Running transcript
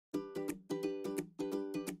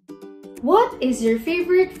What is your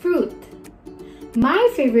favorite fruit? My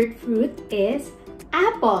favorite fruit is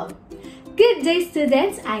apple. Good day,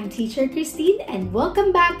 students. I'm Teacher Christine and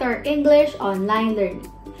welcome back to our English online learning.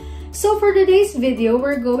 So for today's video,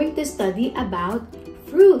 we're going to study about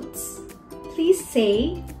fruits. Please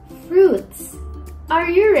say fruits. Are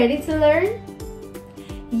you ready to learn?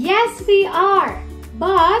 Yes, we are.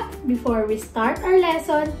 But before we start our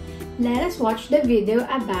lesson, let us watch the video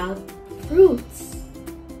about fruits.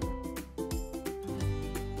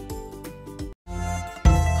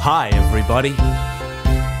 Hi everybody.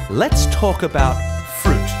 Let's talk about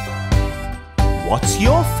fruit. What's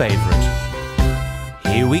your favorite?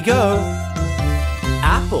 Here we go.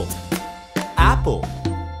 Apple, apple.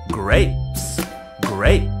 Grapes,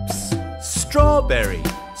 grapes. Strawberry,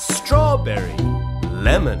 strawberry.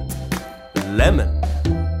 Lemon, lemon.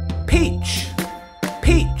 Peach,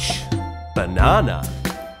 peach. Banana,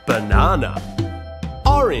 banana.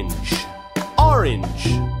 Orange, orange.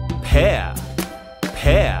 Pear,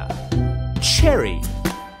 pear. Cherry,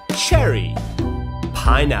 cherry.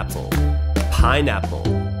 Pineapple, pineapple.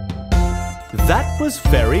 That was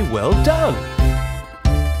very well done.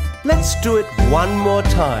 Let's do it one more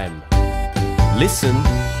time. Listen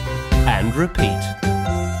and repeat.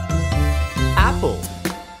 Apple,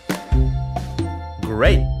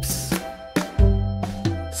 grapes,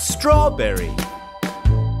 strawberry,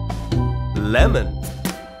 lemon,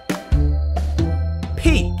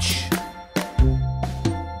 peach,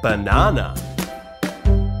 banana,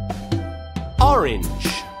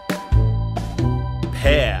 orange,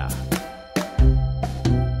 pear,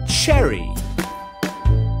 cherry,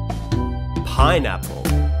 pineapple.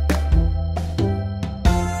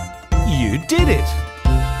 You did it!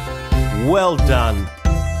 Well done!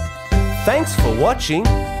 Thanks for watching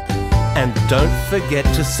and don't forget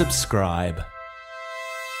to subscribe.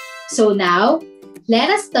 So now, let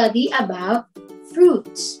us study about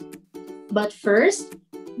fruits. But first,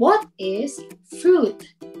 what is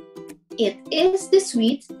fruit? It is the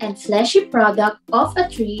sweet and fleshy product of a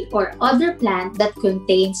tree or other plant that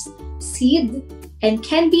contains seed and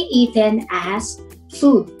can be eaten as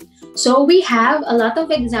food. So we have a lot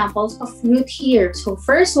of examples of fruit here. So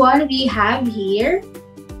first one we have here,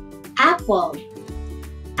 apple.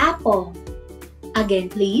 Apple. Again,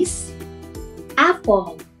 please.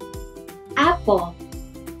 Apple. Apple.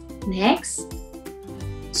 Next,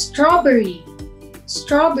 strawberry.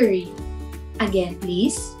 Strawberry. Again,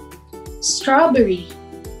 please. Strawberry.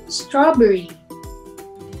 Strawberry.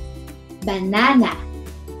 Banana.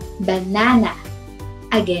 Banana.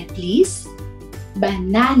 Again, please.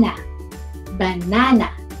 Banana.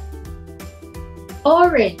 Banana.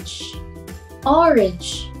 Orange.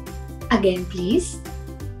 Orange. Again, please.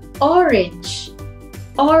 Orange.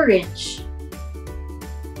 Orange.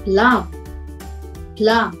 Plum.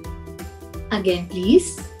 Plum. Again,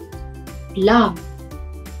 please. Plum.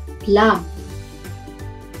 Plum.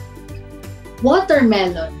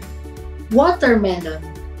 Watermelon. Watermelon.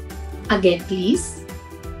 Again, please.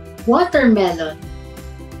 Watermelon.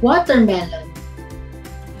 Watermelon.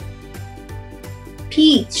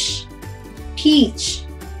 Peach. Peach.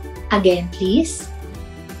 Again, please.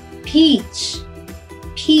 Peach.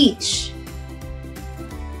 Peach.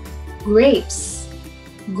 Grapes.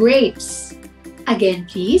 Grapes. Again,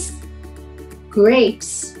 please.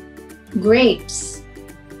 Grapes. Grapes.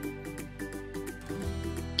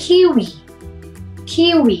 Kiwi.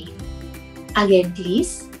 Kiwi. Again,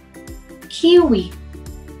 please. Kiwi.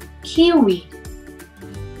 Kiwi.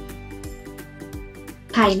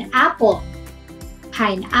 Pineapple.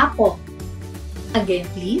 Pineapple. Again,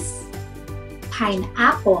 please.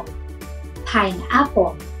 Pineapple.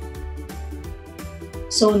 Pineapple.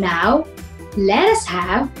 So now, let us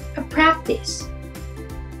have a practice.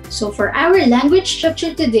 So for our language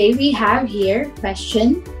structure today, we have here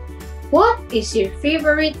question, what is your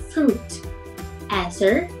favorite fruit?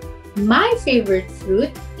 Answer, my favorite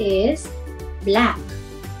fruit is black.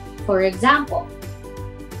 For example,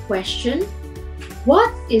 question,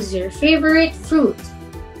 what is your favorite fruit?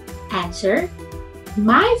 Answer,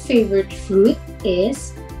 my favorite fruit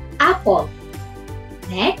is apple.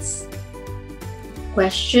 Next,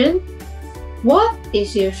 question, what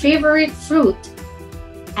is your favorite fruit?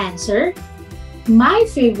 Answer, my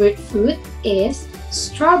favorite fruit is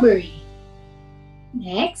strawberry.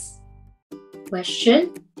 Next,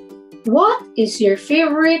 question, what is your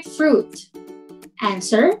favorite fruit?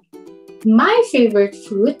 Answer, my favorite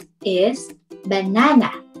fruit is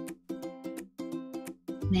banana.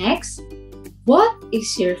 Next, what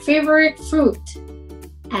is your favorite fruit?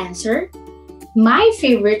 Answer, my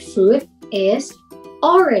favorite fruit is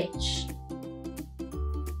orange.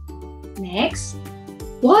 Next,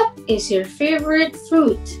 What is your favorite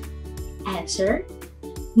fruit? Answer.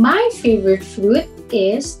 My favorite fruit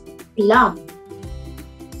is plum.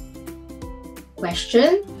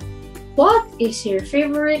 Question. What is your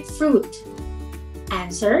favorite fruit?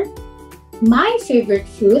 Answer. My favorite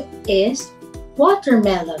fruit is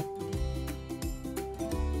watermelon.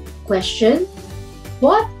 Question.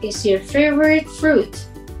 What is your favorite fruit?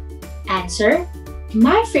 Answer.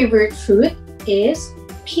 My favorite fruit is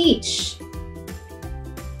peach.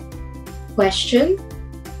 Question.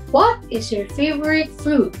 What is your favorite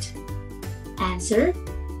fruit? Answer.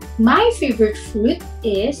 My favorite fruit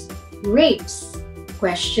is grapes.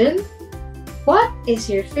 Question. What is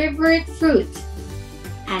your favorite fruit?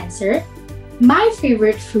 Answer. My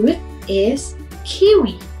favorite fruit is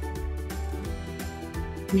kiwi.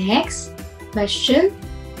 Next question.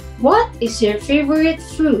 What is your favorite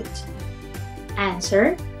fruit?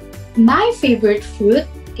 Answer. My favorite fruit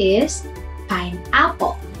is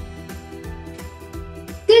pineapple.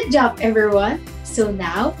 Good job, everyone! So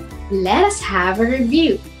now, let us have a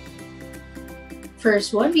review.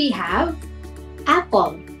 First one, we have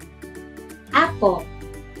apple, apple.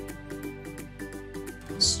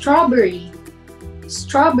 Strawberry,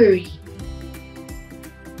 strawberry.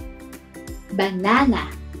 Banana,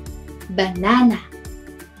 banana.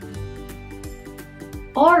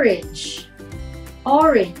 Orange,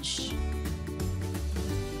 orange.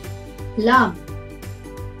 Plum,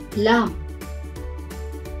 plum.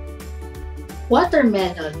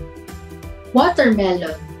 Watermelon,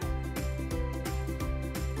 watermelon.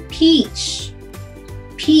 Peach,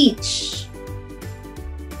 peach.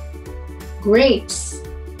 Grapes,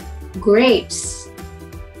 grapes.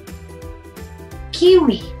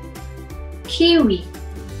 Kiwi, kiwi.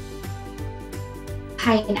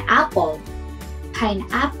 Pineapple,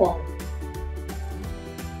 pineapple.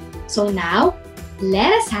 So now,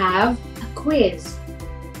 let us have a quiz.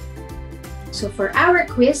 So for our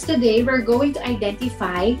quiz today, we're going to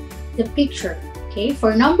identify the picture. Okay,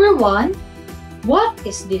 for number 1, what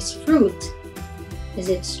is this fruit? Is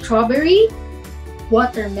it strawberry,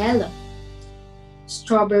 watermelon?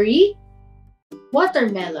 Strawberry,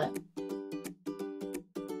 watermelon.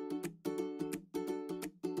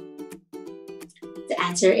 The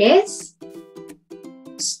answer is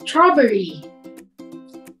strawberry.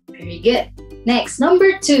 Very good. Next,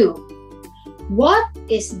 number 2. What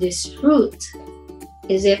is this fruit?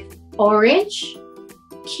 Is it orange,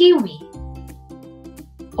 kiwi?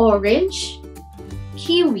 Orange,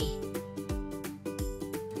 kiwi.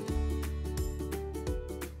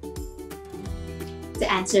 The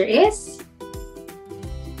answer is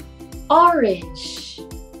orange.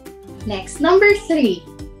 Next, number 3.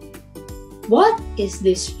 What is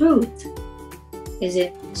this fruit? Is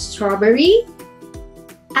it strawberry,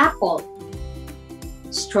 apple?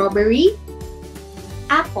 Strawberry,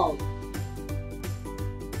 apple.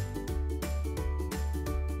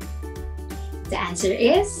 The answer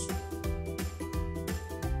is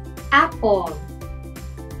apple.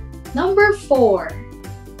 Number 4.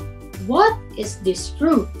 What is this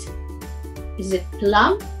fruit? Is it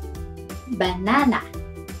plum, banana?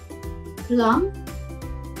 Plum,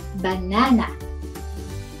 banana.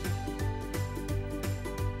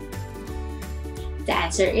 The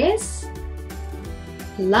answer is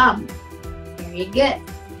plum. Very good.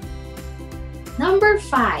 Number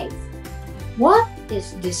 5. What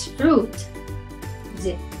is this fruit? Is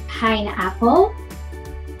it pineapple,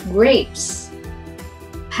 grapes?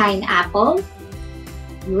 Pineapple,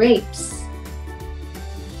 grapes.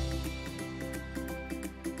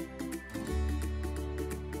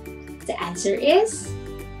 The answer is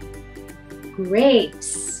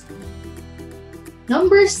grapes.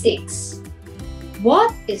 Number 6.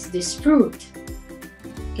 What is this fruit?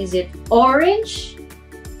 Is it orange,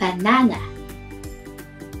 banana?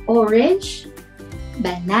 Orange,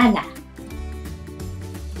 banana.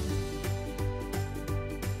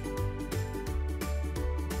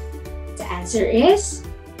 The answer is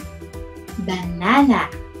banana.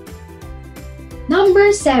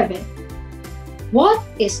 Number 7. What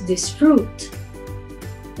is this fruit?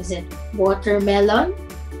 Is it watermelon,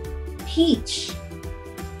 peach?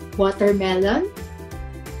 Watermelon,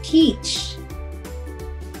 peach.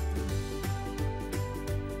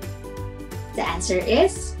 The answer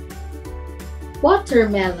is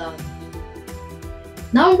watermelon.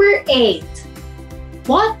 Number 8.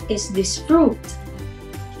 What is this fruit?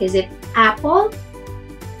 Is it apple,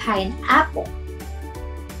 pineapple?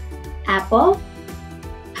 Apple,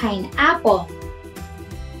 pineapple.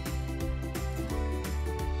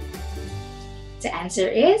 The answer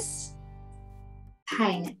is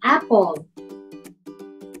pineapple.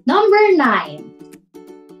 Number 9.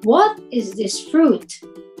 What is this fruit?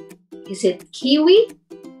 Is it kiwi,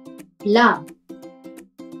 plum?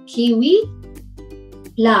 Kiwi,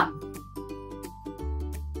 plum.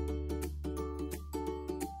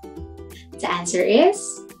 The answer is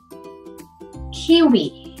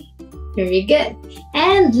kiwi. Very good.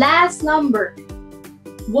 And last number.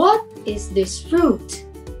 What is this fruit?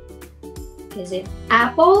 Is it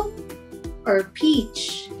apple or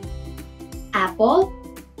peach? Apple,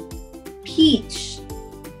 peach.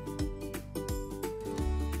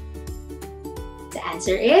 The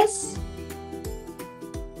answer is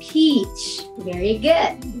peach. Very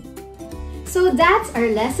good. So that's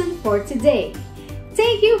our lesson for today.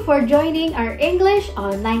 Thank you for joining our English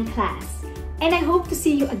online class. And I hope to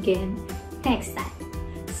see you again next time.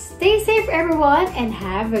 Stay safe everyone and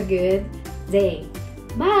have a good day.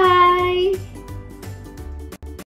 Bye!